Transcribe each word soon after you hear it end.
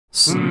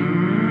SNESdrunk.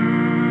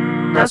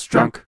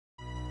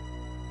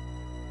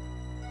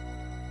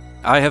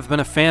 I have been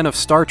a fan of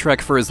Star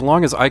Trek for as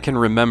long as I can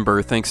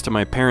remember, thanks to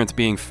my parents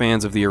being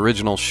fans of the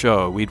original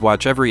show. We'd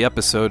watch every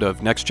episode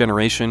of Next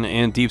Generation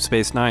and Deep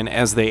Space Nine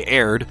as they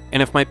aired,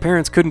 and if my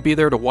parents couldn't be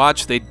there to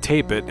watch, they'd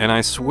tape it, and I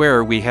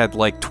swear we had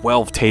like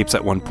 12 tapes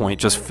at one point,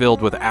 just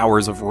filled with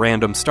hours of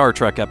random Star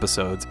Trek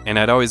episodes, and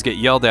I'd always get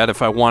yelled at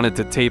if I wanted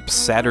to tape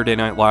Saturday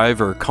Night Live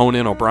or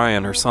Conan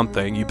O'Brien or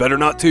something. You better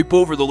not tape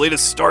over the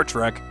latest Star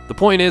Trek. The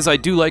point is, I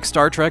do like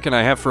Star Trek, and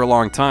I have for a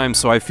long time,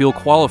 so I feel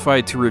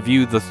qualified to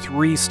review the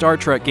 3 Star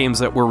Trek games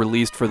that were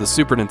released for the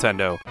Super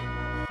Nintendo.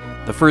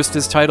 The first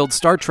is titled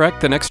Star Trek: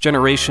 The Next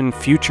Generation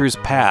Futures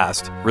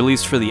Past,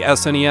 released for the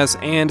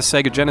SNES and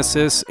Sega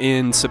Genesis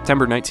in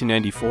September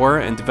 1994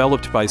 and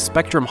developed by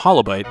Spectrum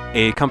Holobyte,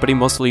 a company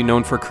mostly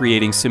known for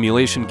creating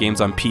simulation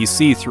games on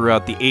PC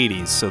throughout the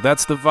 80s, so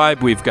that's the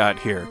vibe we've got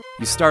here.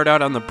 You start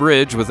out on the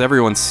bridge with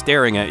everyone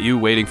staring at you,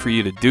 waiting for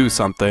you to do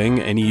something,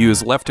 and you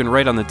use left and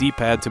right on the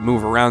D-pad to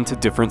move around to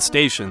different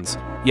stations.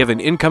 You have an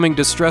incoming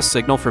distress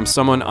signal from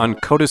someone on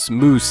Codus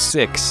Mu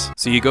 6,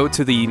 so you go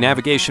to the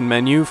navigation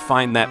menu,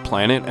 find that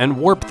planet, and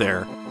warp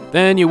there.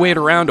 Then you wait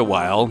around a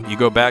while, you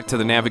go back to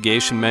the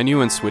navigation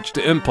menu and switch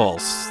to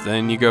Impulse.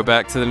 Then you go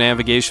back to the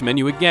navigation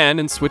menu again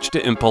and switch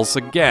to Impulse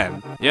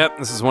again. Yep,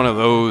 this is one of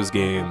those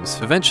games.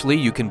 Eventually,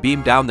 you can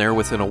beam down there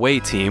with an away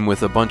team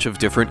with a bunch of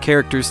different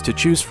characters to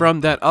choose from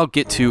that I'll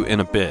get to in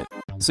a bit.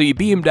 So you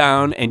beam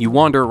down and you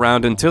wander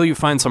around until you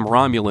find some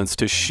Romulans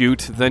to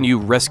shoot, then you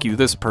rescue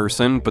this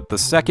person, but the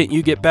second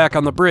you get back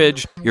on the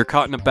bridge, you're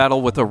caught in a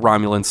battle with a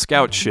Romulan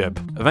scout ship.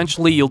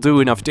 Eventually you'll do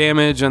enough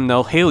damage and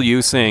they'll hail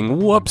you saying,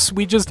 "Whoops,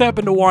 we just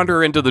happened to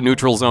wander into the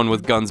neutral zone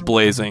with guns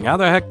blazing. How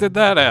the heck did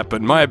that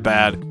happen? My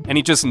bad." And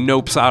he just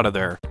nopes out of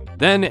there.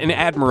 Then an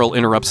admiral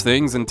interrupts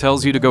things and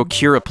tells you to go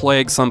cure a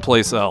plague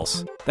someplace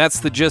else.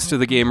 That's the gist of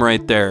the game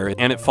right there,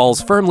 and it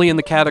falls firmly in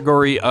the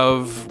category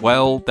of,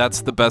 well,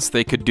 that's the best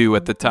they could do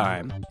at the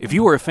time. If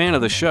you were a fan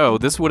of the show,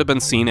 this would have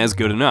been seen as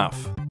good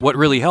enough. What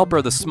really help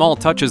are the small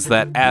touches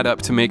that add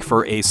up to make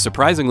for a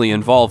surprisingly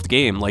involved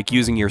game, like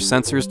using your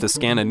sensors to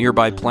scan a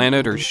nearby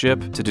planet or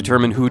ship to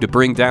determine who to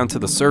bring down to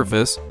the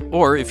surface,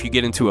 or if you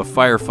get into a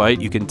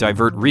firefight, you can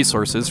divert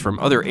resources from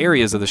other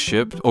areas of the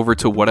ship over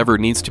to whatever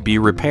needs to be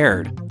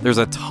repaired. There's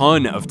a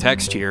ton of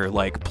text here,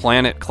 like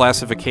planet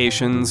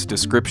classifications,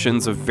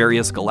 descriptions of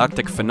various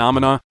galactic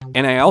phenomena,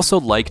 and I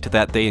also liked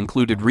that they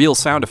included real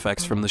sound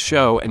effects from the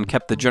show and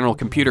kept the general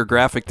computer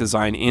graphic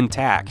design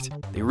intact.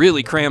 They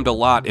really crammed a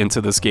lot into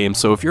this game,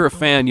 so if you're a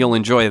fan, you'll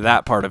enjoy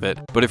that part of it.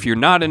 But if you're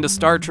not into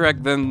Star Trek,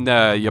 then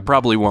you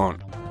probably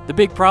won't. The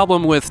big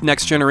problem with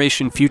Next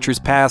Generation Futures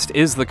Past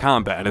is the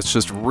combat. It's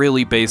just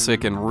really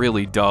basic and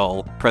really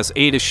dull. Press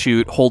A to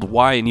shoot, hold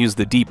Y and use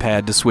the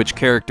D-pad to switch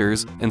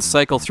characters, and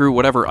cycle through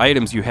whatever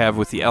items you have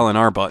with the L and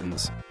R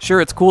buttons.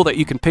 Sure, it's cool that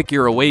you can pick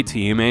your away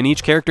team, and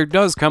each character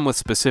does come with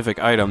specific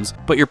items,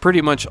 but you're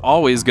pretty much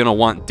always gonna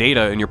want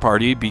Data in your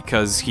party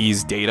because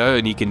he's Data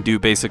and he can do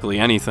basically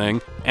anything,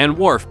 and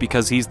Worf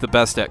because he's the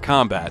best at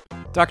combat.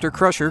 Dr.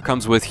 Crusher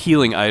comes with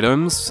healing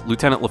items,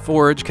 Lieutenant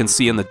LaForge can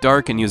see in the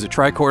dark and use a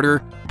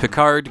tricorder,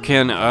 Picard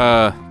can,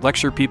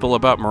 lecture people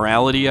about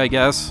morality, I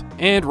guess,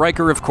 and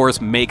Riker, of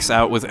course, makes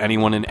out with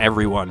anyone and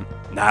everyone.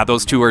 Nah,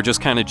 those two are just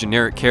kind of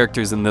generic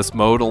characters in this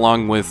mode,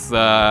 along with,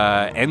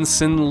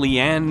 Ensign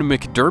Leanne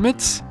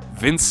McDermott?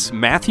 Vince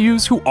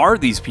Matthews? Who are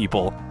these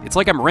people? It's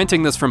like I'm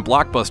renting this from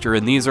Blockbuster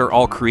and these are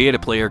all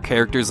create-a-player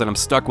characters that I'm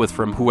stuck with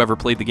from whoever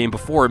played the game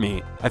before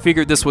me. I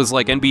figured this was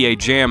like NBA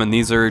Jam and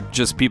these are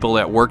just people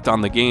that worked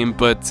on the game,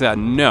 but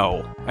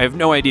no. I have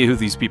no idea who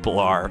these people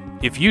are.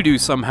 If you do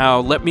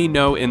somehow, let me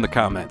know in the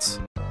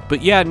comments.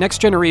 But yeah, Next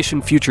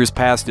Generation Futures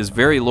Past is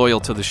very loyal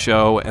to the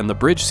show, and the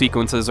bridge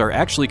sequences are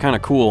actually kind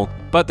of cool,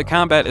 but the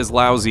combat is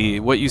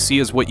lousy. What you see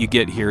is what you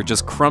get here,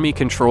 just crummy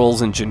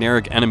controls and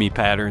generic enemy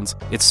patterns.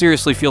 It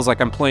seriously feels like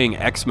I'm playing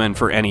X-Men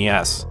for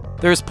NES.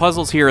 There's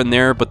puzzles here and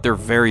there, but they're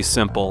very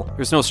simple.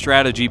 There's no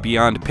strategy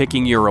beyond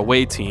picking your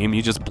away team,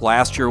 you just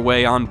blast your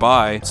way on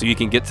by so you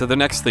can get to the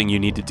next thing you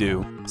need to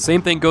do.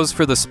 Same thing goes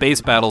for the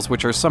space battles,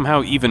 which are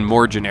somehow even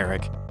more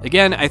generic.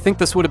 Again, I think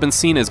this would have been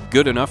seen as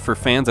good enough for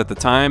fans at the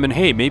time, and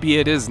hey, maybe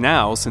it is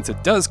now, since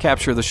it does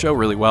capture the show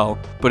really well.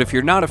 But if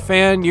you're not a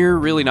fan, you're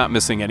really not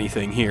missing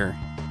anything here.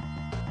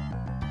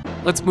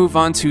 Let's move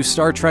on to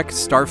Star Trek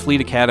Starfleet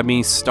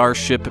Academy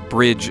Starship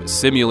Bridge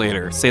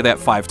Simulator. Say that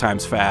 5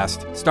 times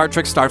fast. Star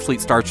Trek Starfleet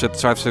Starship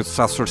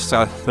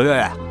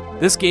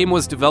This game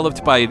was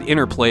developed by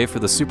Interplay for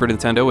the Super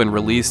Nintendo and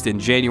released in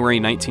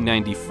January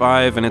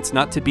 1995, and it's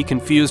not to be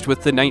confused with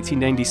the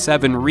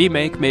 1997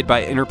 remake made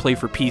by Interplay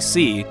for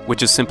PC,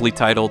 which is simply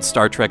titled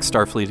Star Trek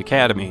Starfleet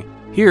Academy.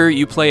 Here,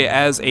 you play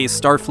as a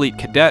Starfleet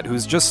cadet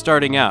who's just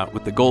starting out,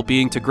 with the goal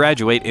being to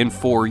graduate in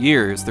 4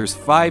 years. There's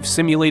 5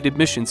 simulated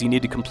missions you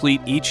need to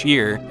complete each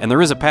year, and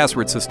there is a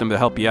password system to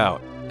help you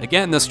out.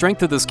 Again, the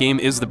strength of this game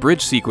is the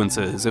bridge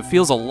sequences. It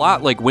feels a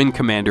lot like Wing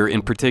Commander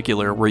in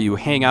particular, where you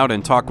hang out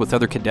and talk with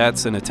other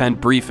cadets and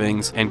attend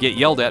briefings and get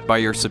yelled at by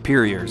your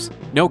superiors.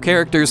 No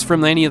characters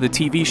from any of the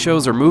TV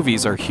shows or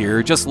movies are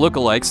here, just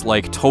lookalikes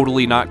like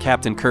totally not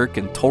Captain Kirk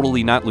and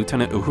totally not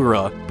Lieutenant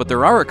Uhura, but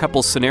there are a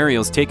couple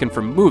scenarios taken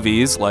from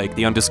movies like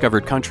The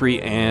Undiscovered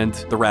Country and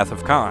The Wrath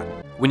of Khan.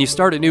 When you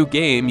start a new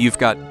game, you've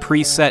got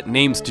preset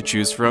names to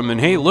choose from, and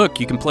hey look,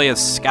 you can play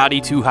as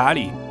Scotty Too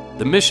Hottie.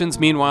 The missions,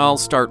 meanwhile,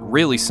 start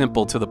really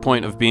simple to the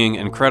point of being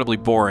incredibly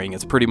boring.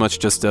 It's pretty much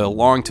just a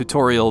long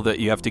tutorial that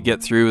you have to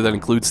get through that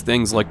includes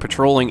things like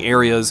patrolling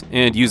areas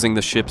and using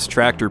the ship's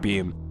tractor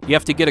beam. You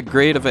have to get a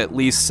grade of at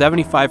least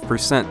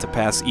 75% to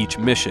pass each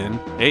mission.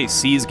 Hey,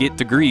 C's get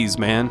degrees,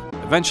 man.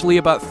 Eventually,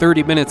 about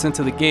 30 minutes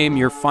into the game,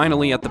 you're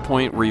finally at the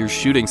point where you're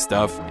shooting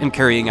stuff and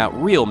carrying out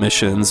real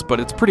missions, but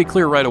it's pretty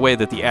clear right away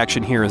that the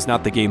action here is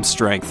not the game's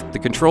strength. The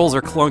controls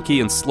are clunky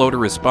and slow to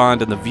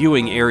respond, and the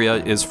viewing area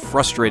is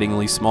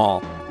frustratingly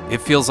small.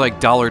 It feels like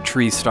Dollar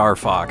Tree Star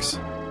Fox.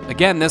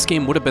 Again, this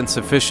game would have been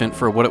sufficient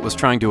for what it was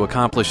trying to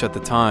accomplish at the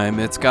time.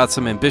 It's got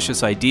some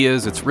ambitious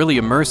ideas, it's really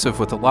immersive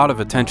with a lot of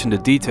attention to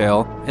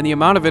detail, and the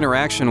amount of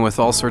interaction with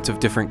all sorts of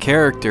different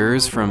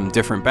characters from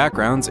different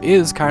backgrounds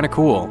is kinda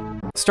cool.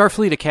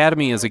 Starfleet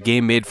Academy is a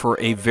game made for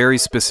a very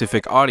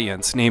specific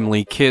audience,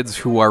 namely kids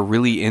who are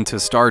really into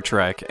Star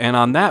Trek, and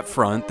on that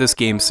front, this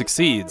game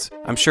succeeds.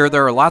 I'm sure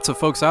there are lots of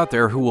folks out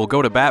there who will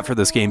go to bat for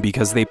this game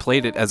because they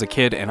played it as a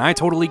kid, and I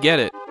totally get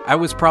it. I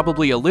was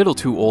probably a little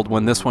too old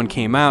when this one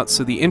came out,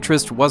 so the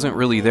interest wasn't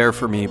really there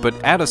for me, but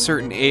at a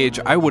certain age,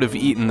 I would have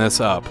eaten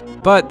this up.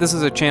 But this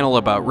is a channel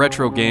about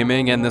retro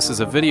gaming, and this is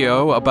a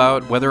video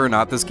about whether or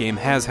not this game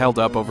has held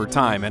up over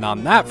time, and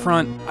on that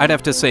front, I'd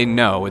have to say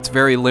no, it's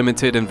very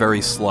limited and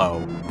very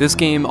slow. This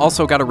game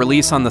also got a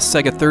release on the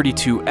Sega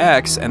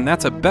 32X, and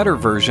that's a better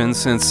version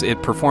since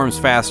it performs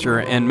faster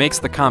and makes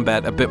the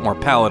combat a bit more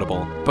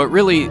palatable. But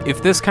really,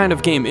 if this kind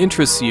of game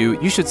interests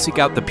you, you should seek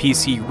out the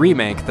PC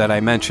remake that I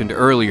mentioned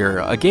earlier.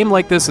 A game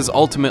like this is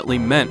ultimately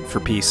meant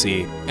for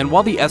PC. And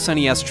while the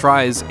SNES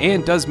tries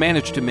and does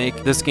manage to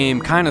make this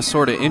game kinda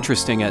sorta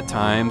interesting at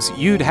times,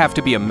 you'd have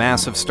to be a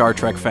massive Star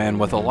Trek fan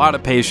with a lot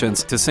of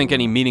patience to sink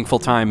any meaningful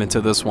time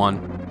into this one.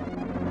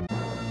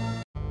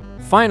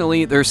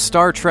 Finally, there's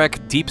Star Trek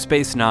Deep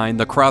Space Nine: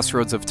 The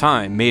Crossroads of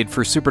Time, made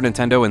for Super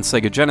Nintendo and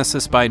Sega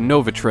Genesis by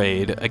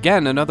Novatrade,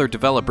 again another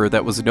developer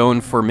that was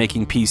known for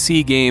making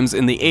PC games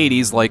in the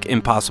 80s like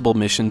Impossible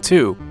Mission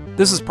 2.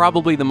 This is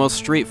probably the most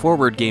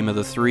straightforward game of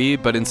the three,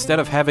 but instead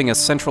of having a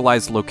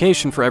centralized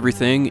location for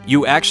everything,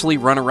 you actually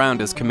run around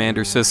as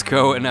Commander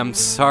Sisko, and I'm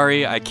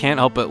sorry, I can't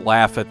help but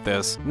laugh at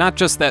this. Not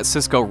just that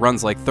Sisko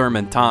runs like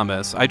Thurman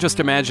Thomas, I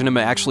just imagine him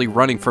actually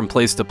running from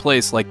place to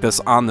place like this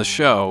on the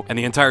show, and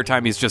the entire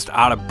time he's just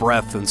out of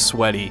breath and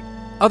sweaty.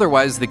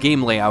 Otherwise, the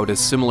game layout is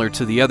similar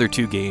to the other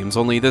two games,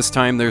 only this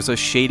time there's a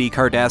shady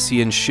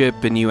Cardassian ship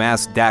and you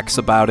ask Dax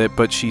about it,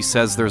 but she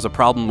says there's a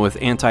problem with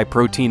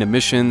anti-protein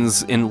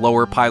emissions in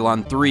Lower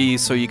Pylon 3,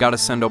 so you gotta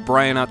send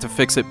O'Brien out to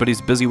fix it, but he's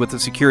busy with the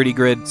security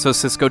grid, so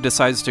Sisko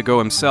decides to go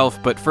himself,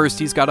 but first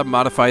he's gotta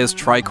modify his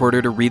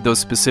tricorder to read those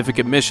specific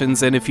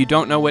emissions, and if you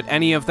don't know what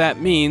any of that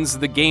means,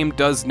 the game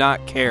does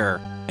not care.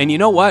 And you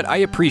know what? I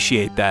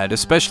appreciate that,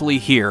 especially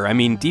here. I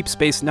mean, Deep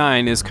Space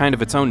Nine is kind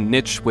of its own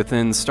niche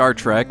within Star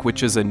Trek,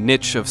 which is a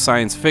niche of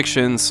science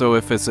fiction, so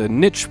if it's a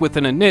niche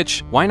within a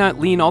niche, why not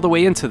lean all the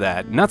way into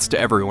that? Nuts to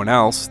everyone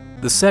else.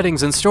 The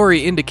settings and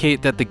story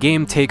indicate that the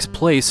game takes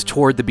place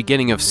toward the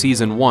beginning of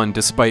Season 1,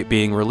 despite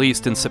being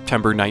released in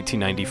September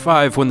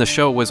 1995, when the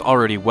show was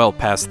already well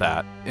past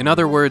that. In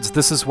other words,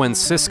 this is when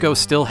Sisko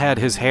still had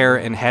his hair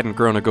and hadn't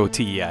grown a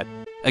goatee yet.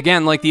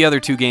 Again, like the other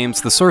two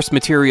games, the source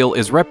material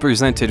is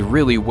represented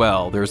really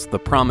well. There's the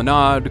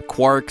promenade,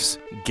 Quarks,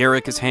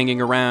 Garrick is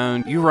hanging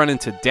around, you run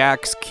into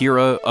Dax,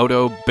 Kira,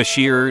 Odo,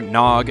 Bashir,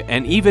 Nog,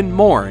 and even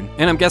Morn.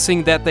 And I'm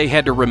guessing that they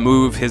had to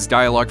remove his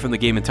dialogue from the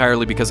game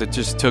entirely because it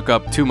just took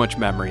up too much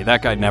memory.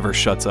 That guy never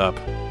shuts up.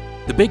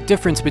 The big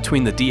difference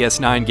between the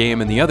DS9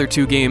 game and the other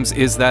two games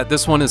is that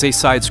this one is a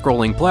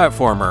side-scrolling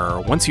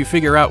platformer. Once you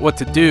figure out what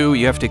to do,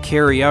 you have to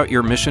carry out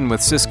your mission with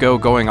Sisko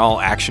going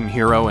all action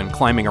hero and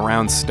climbing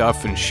around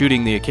stuff and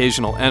shooting the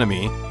occasional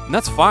enemy. And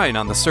that's fine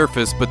on the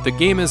surface, but the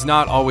game is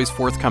not always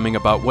forthcoming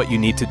about what you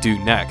need to do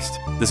next.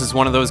 This is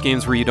one of those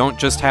games where you don't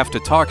just have to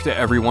talk to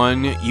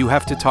everyone, you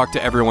have to talk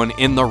to everyone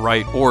in the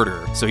right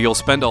order. So you'll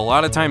spend a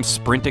lot of time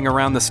sprinting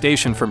around the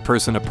station from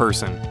person to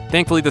person.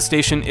 Thankfully the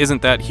station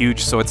isn't that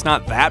huge, so it's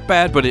not that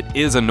bad, but it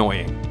is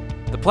annoying.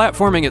 The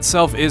platforming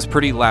itself is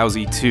pretty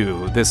lousy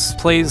too. This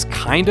plays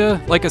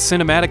kinda like a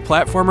cinematic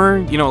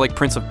platformer, you know, like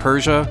Prince of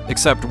Persia,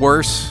 except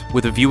worse,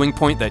 with a viewing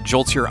point that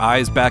jolts your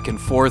eyes back and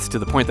forth to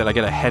the point that I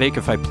get a headache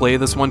if I play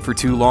this one for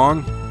too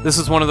long. This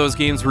is one of those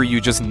games where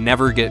you just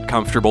never get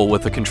comfortable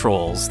with the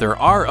controls. There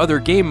are other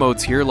game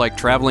modes here, like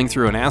traveling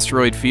through an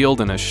asteroid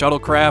field in a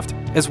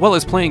shuttlecraft, as well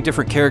as playing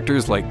different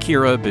characters like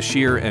Kira,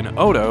 Bashir, and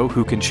Odo,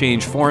 who can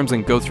change forms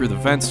and go through the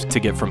vents to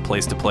get from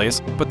place to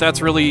place, but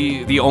that's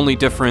really the only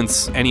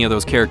difference any of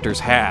those characters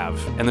have,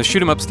 and the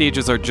shoot 'em up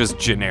stages are just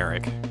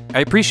generic. I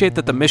appreciate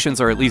that the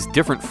missions are at least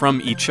different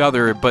from each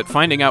other, but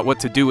finding out what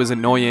to do is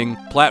annoying,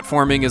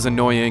 platforming is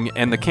annoying,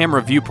 and the camera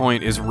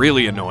viewpoint is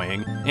really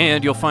annoying.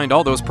 And you'll find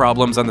all those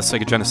problems on the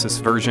Sega Genesis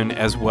version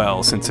as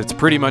well, since it's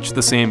pretty much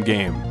the same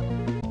game.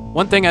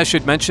 One thing I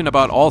should mention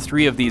about all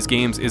three of these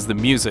games is the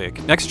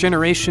music. Next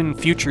Generation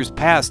Futures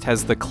Past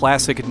has the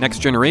classic Next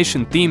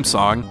Generation theme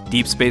song,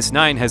 Deep Space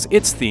Nine has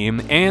its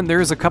theme, and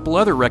there's a couple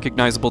other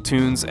recognizable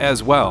tunes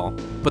as well.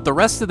 But the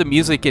rest of the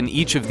music in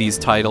each of these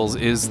titles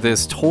is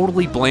this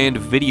totally bland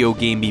video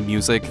gamey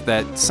music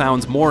that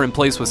sounds more in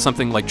place with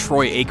something like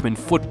Troy Aikman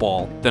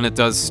football than it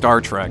does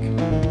Star Trek.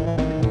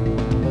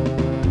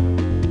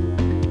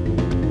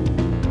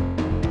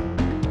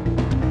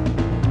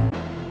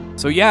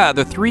 So yeah,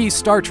 the three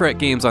Star Trek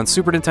games on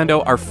Super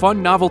Nintendo are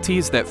fun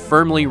novelties that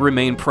firmly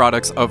remain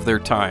products of their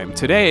time.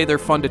 Today, they're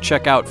fun to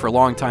check out for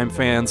longtime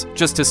fans,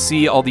 just to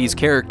see all these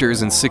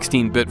characters in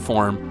 16-bit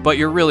form, but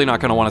you're really not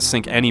going to want to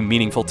sink any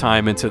meaningful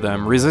time into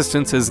them.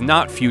 Resistance is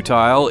not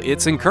futile,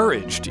 it's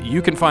encouraged.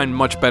 You can find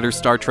much better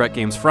Star Trek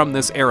games from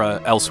this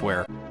era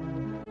elsewhere.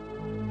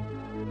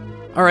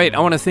 Alright, I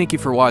want to thank you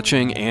for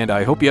watching, and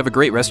I hope you have a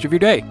great rest of your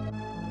day.